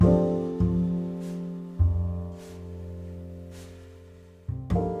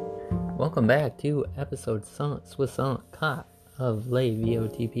welcome back to episode Swiss Cop of Lay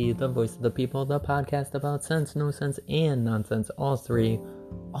VOTP, the voice of the people, the podcast about sense, no sense, and nonsense, all three,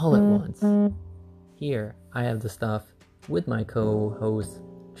 all at once. Here, I have the stuff with my co-hosts,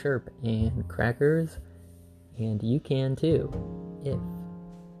 Chirp and Crackers, and you can too, if,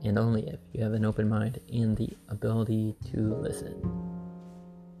 and only if, you have an open mind and the ability to listen.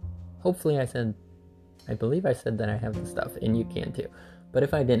 Hopefully I believe I said that I have the stuff, and you can too. But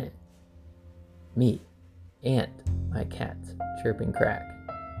if I didn't, me and my cats, Chirp and Crack,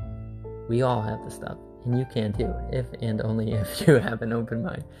 we all have the stuff, and you can too, if and only if you have an open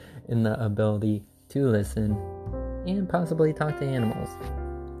mind and the ability to listen and possibly talk to animals.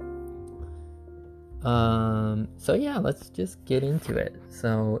 So yeah, let's just get into it.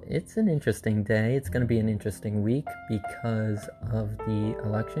 So it's an interesting day. It's going to be an interesting week because of the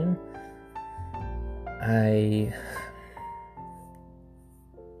election.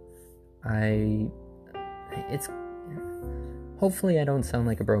 It's hopefully I don't sound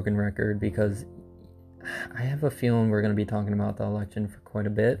like a broken record, because I have a feeling we're going to be talking about the election for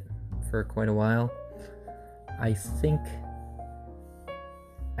quite a while. I think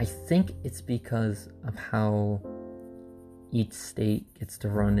it's because of how each state gets to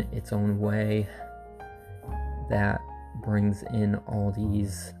run its own way that brings in all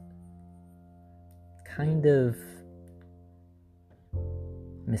these kind of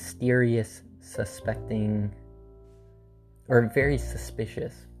mysterious, suspecting, or very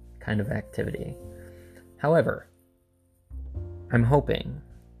suspicious kind of activity. However, I'm hoping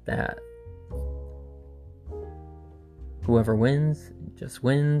that whoever wins just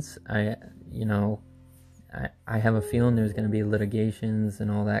wins. I have a feeling there's going to be litigations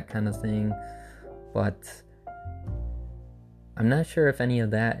and all that kind of thing, but I'm not sure if any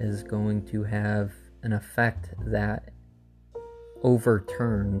of that is going to have an effect that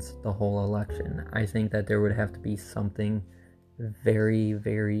overturns the whole election. I think that there would have to be something very,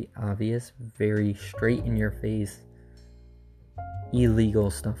 very obvious, very straight in your face,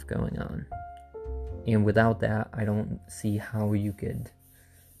 illegal stuff going on. And without that, I don't see how you could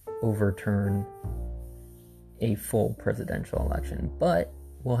overturn a full presidential election. But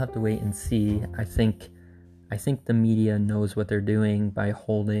we'll have to wait and see. I think the media knows what they're doing by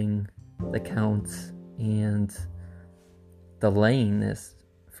holding the counts and delaying this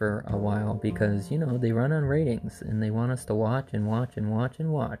for a while, because they run on ratings and they want us to watch and watch and watch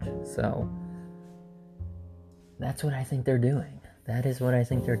and watch. So that's what I think they're doing. That is what I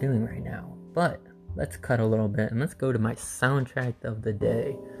think they're doing right now. But let's cut a little bit and let's go to my soundtrack of the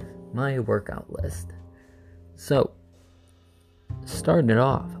day, my workout list. So, starting it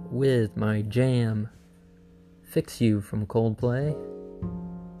off with my jam, Fix You from Coldplay,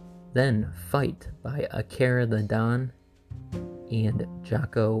 then Fight by Akira the Don and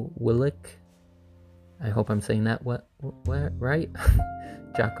Jocko Willink. I hope I'm saying that right?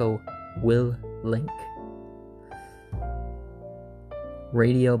 Jocko Willink.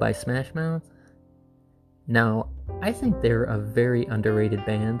 Radio by Smash Mouth. Now, I think they're a very underrated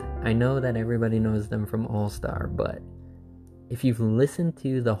band. I know that everybody knows them from All Star, but if you've listened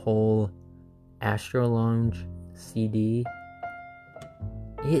to the whole Astro Lounge CD,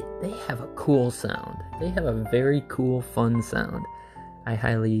 they have a cool sound. They have a very cool, fun sound. I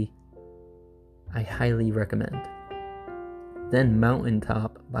highly recommend. Then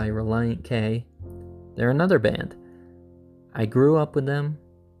Mountaintop by Relient K. They're another band. I grew up with them.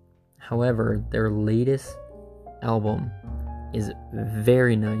 However, their latest album is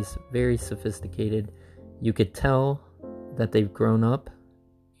very nice, very sophisticated. You could tell that they've grown up.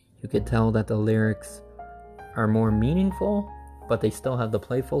 You could tell that the lyrics are more meaningful, but they still have the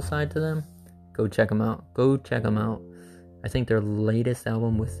playful side to them. Go check them out. I think their latest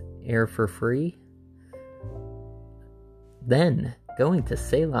album was Air for Free. Then, going to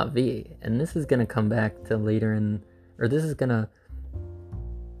C'est La Vie, and this is going to come back to later this is going to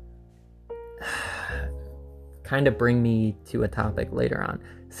kind of bring me to a topic later on.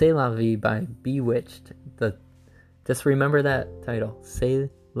 C'est La Vie by Bewitched. Just remember that title, C'est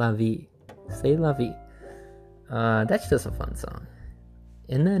La Vie. C'est La Vie. That's just a fun song.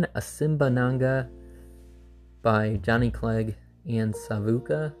 And then A Simba Nanga by Johnny Clegg and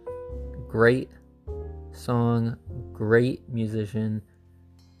Savuka. Great song, great musician.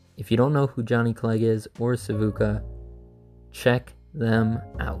 If you don't know who Johnny Clegg is or Savuka, check them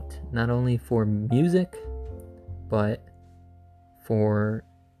out. Not only for music, but for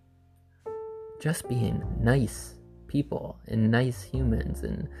just being nice people and nice humans,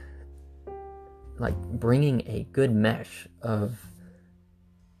 and like bringing a good mesh of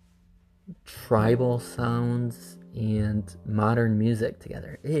tribal sounds and modern music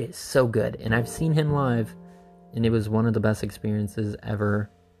together. It is so good. And I've seen him live, and it was one of the best experiences ever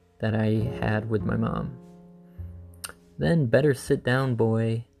that I had with my mom. Then Better Sit Down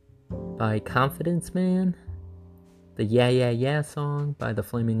Boy by Confidence Man. The Yeah Yeah Yeah song by The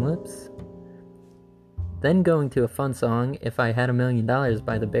Flaming Lips. Then going to a fun song, If I Had $1 Million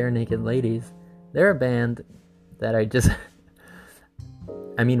by the Bare Naked Ladies. They're a band that I just...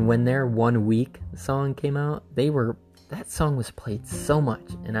 I mean, when their 1 Week song came out, that song was played so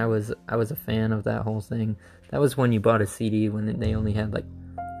much, and I was a fan of that whole thing. That was when you bought a CD when they only had like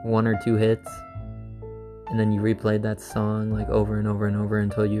 1 or 2 hits, and then you replayed that song like over and over and over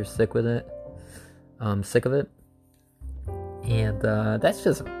until you're sick of it. And that's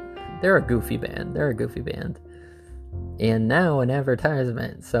just, they're a goofy band. And now an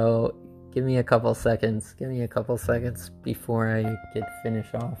advertisement. So give me a couple seconds before I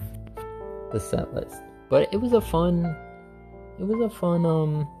finish off the set list. But it was a fun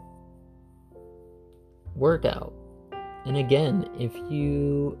workout. And again, if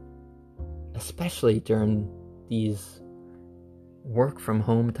you, especially during these work from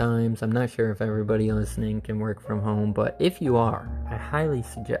home times, I'm not sure if everybody listening can work from home, but if you are, I highly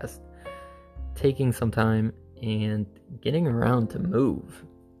suggest taking some time and getting around to move.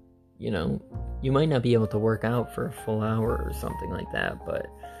 You know, you might not be able to work out for a full hour or something like that, but,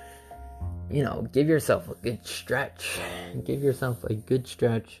 you know, give yourself a good stretch.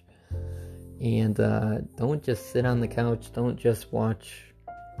 And don't just sit on the couch. Don't just watch,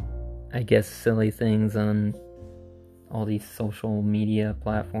 I guess, silly things on all these social media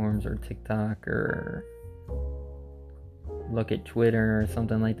platforms or TikTok or look at Twitter or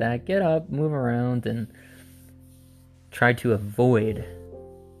something like that. Get up, move around, and try to avoid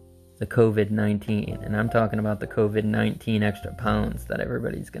the COVID-19. And I'm talking about the COVID-19 extra pounds that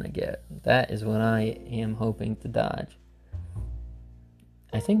everybody's going to get. That is what I am hoping to dodge.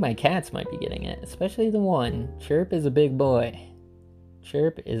 I think my cats might be getting it, especially the one. Chirp is a big boy.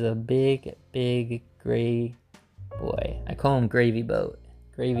 Chirp is a big, big gray boy. I call him Gravy Boat.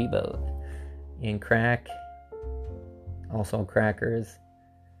 And Crack, also Crackers,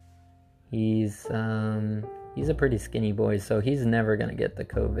 he's a pretty skinny boy, so he's never gonna get the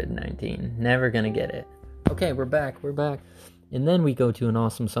COVID-19. Never gonna get it. Okay, we're back. And then we go to an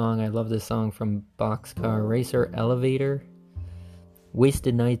awesome song. I love this song from Boxcar Racer, Elevator.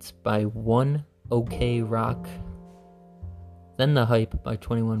 Wasted Nights by One OK Rock. Then The Hype by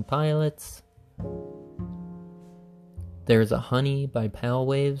 21 Pilots. There's a Honey by Pale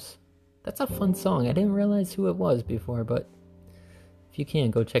Waves. That's a fun song. I didn't realize who it was before, but if you can,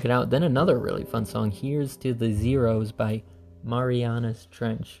 go check it out. Then another really fun song, Here's to the Zeros by Marianas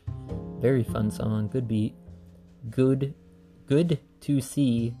Trench. Very fun song, good beat. Good to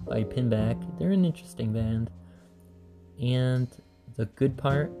See by Pinback. They're an interesting band. And The Good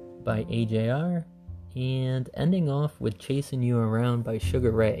Part by AJR. And ending off with Chasing You Around by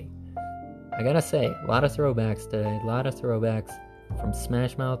Sugar Ray. I gotta say, a lot of throwbacks today. A lot of throwbacks from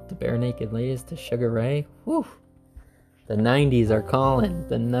Smash Mouth to Bare Naked Ladies to Sugar Ray. Whew. The 90s are calling.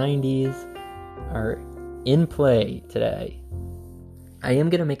 The 90s are in play today. I am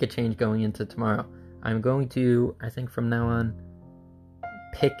gonna make a change going into tomorrow. I'm going to, I think from now on,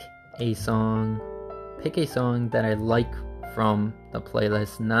 pick a song that I like from the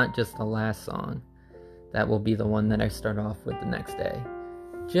playlist, not just the last song. That will be the one that I start off with the next day.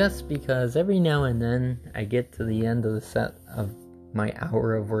 Just because every now and then I get to the end of the set of my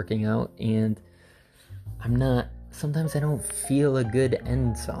hour of working out and sometimes I don't feel a good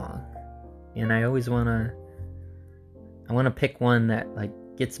end song. And I always want to pick one that like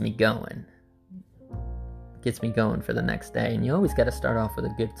gets me going for the next day. And you always got to start off with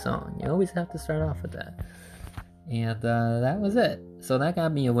a good song. You always have to start off with that. And that was it. So that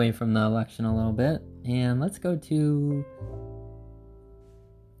got me away from the election a little bit. And let's go to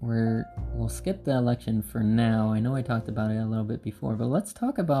we'll skip the election for now. I know I talked about it a little bit before, but let's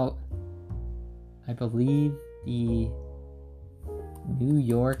talk about, I believe, the New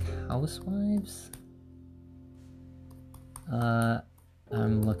York Housewives.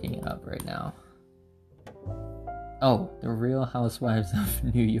 I'm looking it up right now. Oh, The Real Housewives of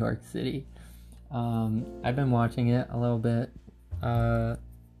New York City. I've been watching it a little bit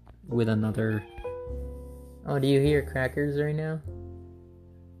with another... Oh, do you hear Crackers right now?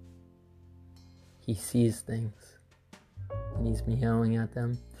 He sees things and he's meowing at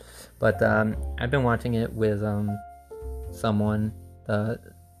them. But I've been watching it with someone, the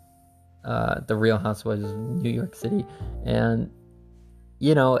Real Housewives of New York City, and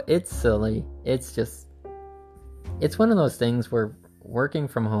you know, it's silly. It's one of those things where working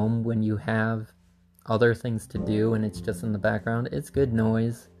from home, when you have other things to do and it's just in the background, it's good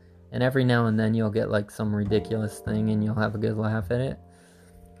noise. And every now and then you'll get like some ridiculous thing and you'll have a good laugh at it.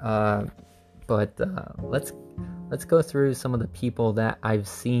 But let's go through some of the people that I've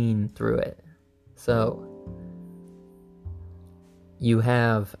seen through it. So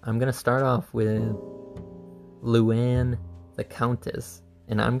I'm gonna start off with Luann the Countess,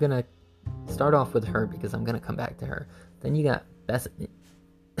 and I'm gonna start off with her because I'm gonna come back to her. Then you got Bethany.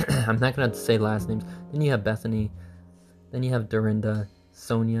 I'm not gonna say last names. Then you have Bethany. Then you have Dorinda,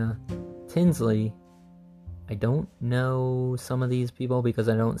 Sonia, Tinsley. I don't know some of these people because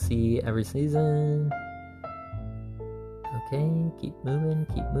I don't see every season. Okay, keep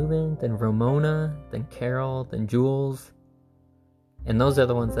moving. Then Ramona, then Carol, then Jules. And those are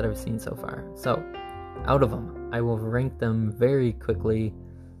the ones that I've seen so far. So, out of them, I will rank them very quickly.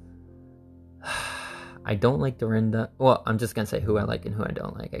 I don't like Dorinda. Well, I'm just gonna say who I like and who I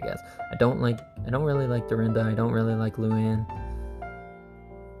don't like, I guess. I don't really like Dorinda. I don't really like Luann.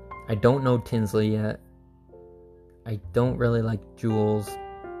 I don't know Tinsley yet. I don't really like Jules.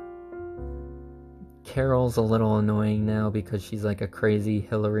 Carol's a little annoying now because she's like a crazy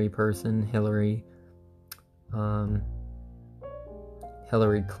Hillary person. Hillary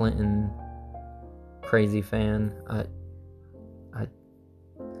Clinton crazy fan.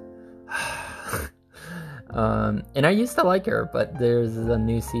 And I used to like her, but there's a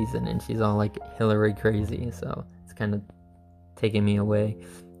new season and she's all like Hillary crazy, so it's kind of taking me away.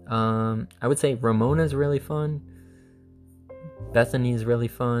 I would say Ramona's really fun. Bethany's really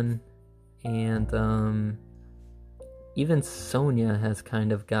fun. And even Sonia has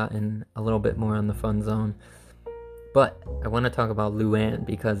kind of gotten a little bit more on the fun zone. But I want to talk about Luann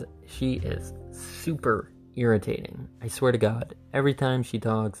because she is super irritating. I swear to God, every time she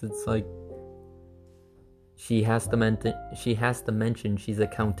talks, it's like she has to mention she's a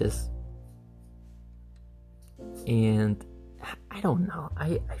countess. And I don't know.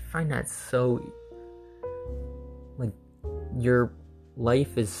 I find that so, like, your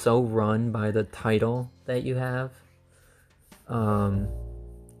life is so run by the title that you have.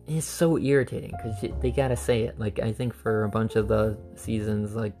 It's so irritating because they gotta say it. Like, I think for a bunch of the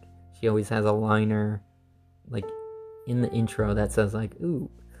seasons, like, she always has a liner, like, in the intro that says, like, ooh,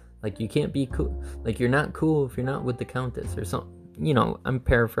 like, you can't be cool, like, you're not cool if you're not with the countess or something. You know, I'm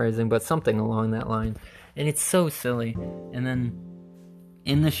paraphrasing, but something along that line. And it's so silly. And then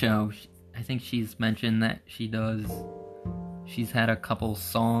in the show, I think she's mentioned that she's had a couple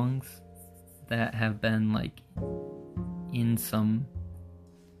songs that have been, like, in some,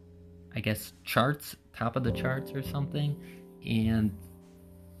 I guess, charts, top of the charts or something. And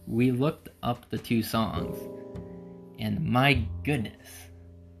we looked up the two songs, and my goodness,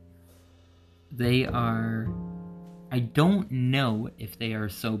 they are, I don't know if they are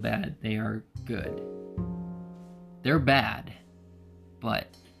so bad they are good. They're bad, but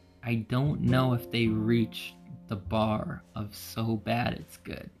I don't know if they reach the bar of so bad it's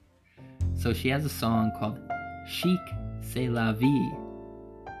good. So she has a song called Chic C'est La Vie.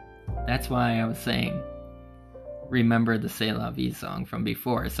 That's why I was saying, remember the C'est La Vie song from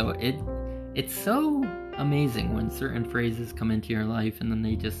before. So it's so amazing when certain phrases come into your life and then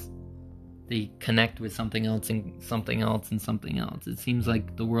they connect with something else and something else and something else. It seems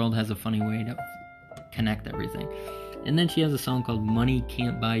like the world has a funny way to connect everything. And then she has a song called Money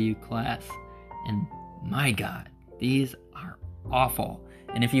Can't Buy You Class. And my God, these are awful.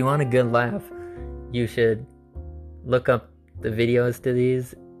 And if you want a good laugh, you should look up the videos to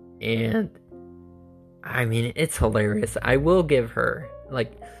these. And I mean, it's hilarious. I will give her,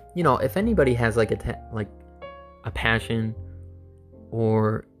 like, you know, if anybody has like a passion,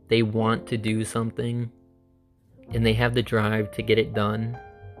 or they want to do something and they have the drive to get it done,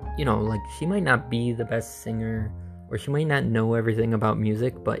 you know, like, she might not be the best singer or she might not know everything about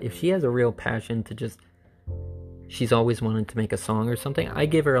music, but if she has a real passion to just, she's always wanted to make a song or something, I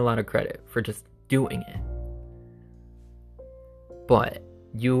give her a lot of credit for just doing it. But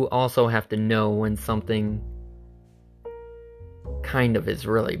you also have to know when something kind of is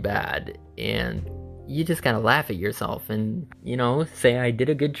really bad, and you just gotta laugh at yourself and, you know, say, I did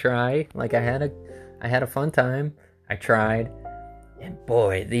a good try, like, I had a fun time, I tried, and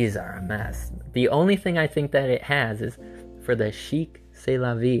boy, these are a mess. The only thing I think that it has is for the Chic C'est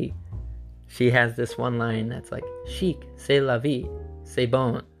La Vie, she has this one line that's like, Chic C'est La Vie, c'est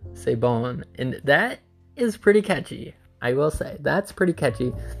bon, and that is pretty catchy. I will say, that's pretty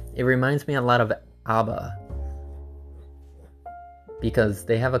catchy. It reminds me a lot of ABBA, because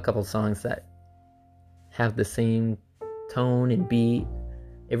they have a couple songs that have the same tone and beat.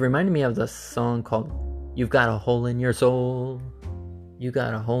 It reminded me of the song called You've Got a Hole in Your Soul. You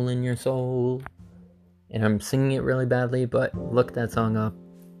got a hole in your soul. and I'm singing it really badly, but look that song up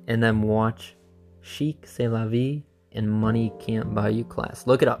and then watch Chic C'est La Vie and Money Can't Buy You Class.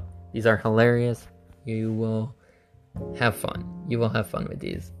 Look it up. These are hilarious. You will have fun. You will have fun with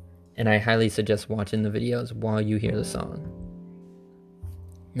these. And I highly suggest watching the videos while you hear the song.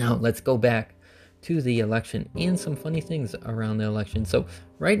 Now, let's go back to the election and some funny things around the election. So,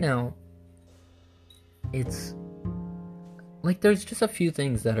 right now, it's like there's just a few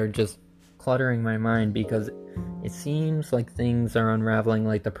things that are just cluttering my mind because it seems like things are unraveling,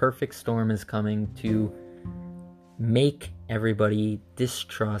 like the perfect storm is coming to make everybody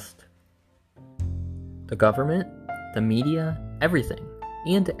distrust the government, the media, everything.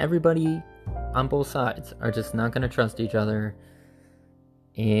 And everybody on both sides are just not going to trust each other.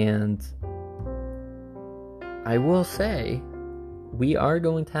 And I will say, we are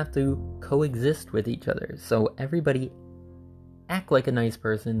going to have to coexist with each other. So everybody act like a nice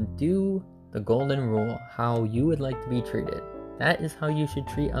person. Do the golden rule, how you would like to be treated. That is how you should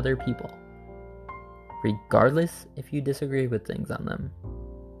treat other people, regardless if you disagree with things on them.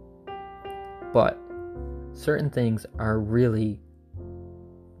 But certain things are really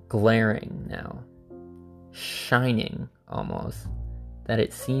glaring now, shining almost, that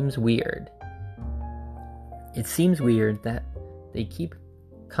it seems weird. It seems weird that they keep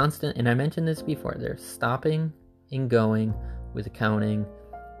constant, and I mentioned this before, they're stopping and going with counting,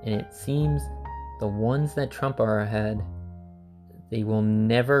 and it seems the ones that Trump are ahead, they will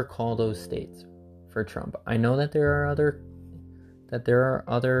never call those states for Trump. I know that there are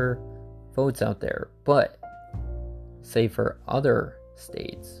other votes out there, but say for other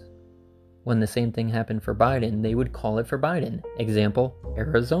states, when the same thing happened for Biden, they would call it for Biden. Example,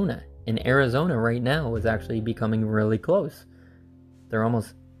 Arizona. And Arizona right now is actually becoming really close.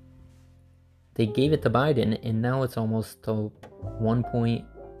 They gave it to Biden, and now it's almost to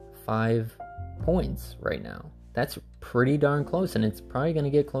 1.5 points right now. That's pretty darn close, and it's probably going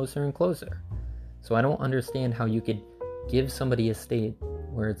to get closer and closer. So I don't understand how you could give somebody a state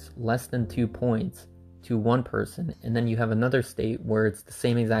where it's less than 2 points to one person, and then you have another state where it's the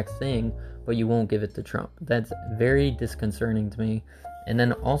same exact thing, but you won't give it to Trump. That's very disconcerting to me. And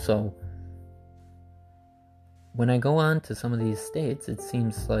then also, when I go on to some of these states, it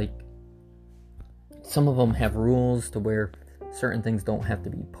seems like some of them have rules to where certain things don't have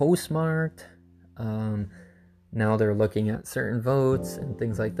to be postmarked. Now they're looking at certain votes and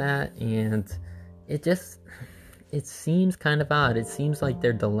things like that, and it seems kind of odd. It seems like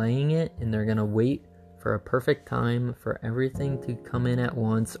they're delaying it, and they're gonna wait for a perfect time for everything to come in at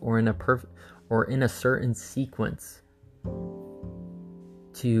once, or in a certain sequence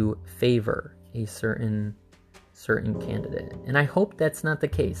to favor a certain candidate. And I hope that's not the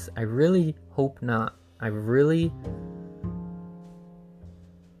case. I really hope not. I really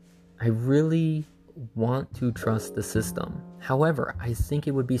want to trust the system. However, I think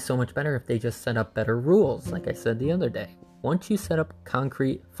it would be so much better if they just set up better rules, like I said the other day. Once you set up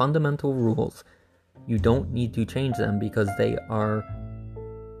concrete, fundamental rules, you don't need to change them because they are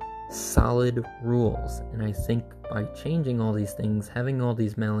solid rules. And I think by changing all these things, having all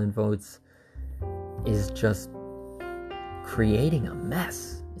these mail-in votes is just creating a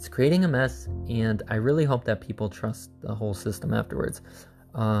mess. It's creating a mess, and I really hope that people trust the whole system afterwards.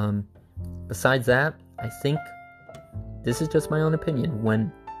 Besides that, I think this is just my own opinion.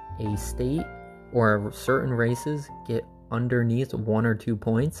 When a state or certain races get underneath 1 or 2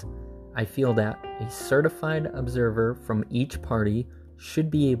 points, I feel that a certified observer from each party should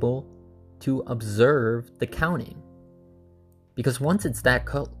be able to observe the counting. Because once it's that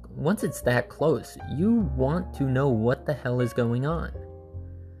close, you want to know what the hell is going on.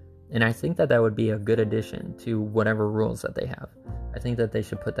 And I think that would be a good addition to whatever rules that they have. I think that they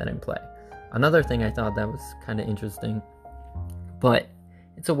should put that in play. Another thing I thought that was kind of interesting, but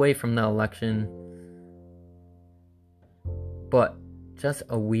it's away from the election, but just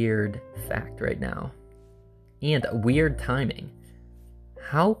a weird fact right now, and a weird timing.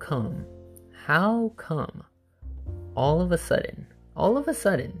 How come, all of a sudden,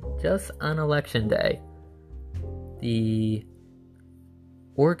 just on election day, the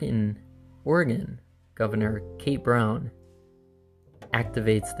Oregon Governor Kate Brown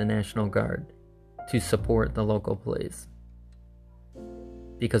activates the National Guard to support the local police?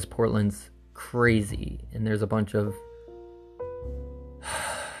 Because Portland's crazy and there's a bunch of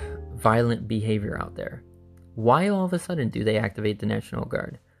violent behavior out there. Why all of a sudden do they activate the National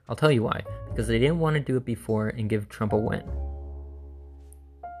Guard? I'll tell you why. Because they didn't want to do it before and give Trump a win.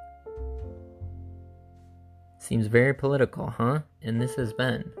 Seems very political, huh? And this has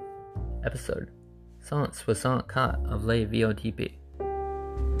been episode 164 of Les VOTP.